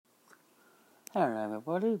Hello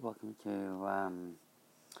everybody, welcome to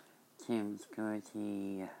Tim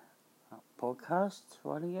Security Podcast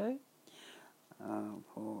Radio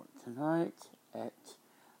for tonight at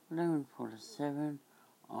 11:47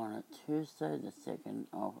 on a Tuesday the 2nd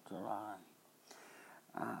of July.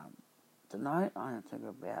 Tonight I am talking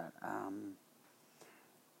about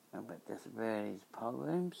disabilities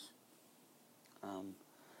programs.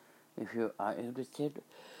 If you are interested,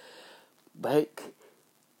 make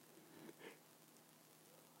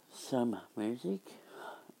some music.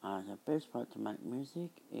 The best part to make music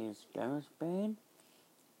is GarageBand.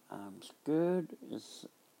 It's good. It's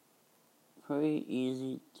pretty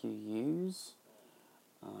easy to use.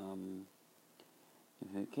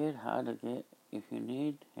 If you get hard to get, if you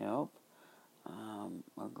need help,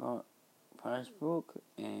 I've got Facebook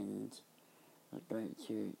and I go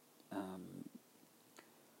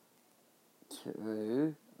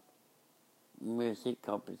to music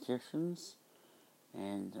competitions,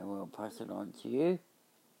 and I will pass it on to you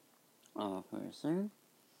very soon.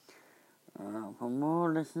 For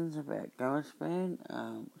more lessons about GarageBand,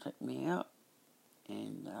 check me out,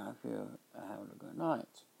 and I hope you have a good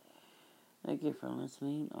night. Thank you for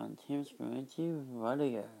listening on Tim's Community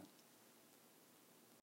Radio.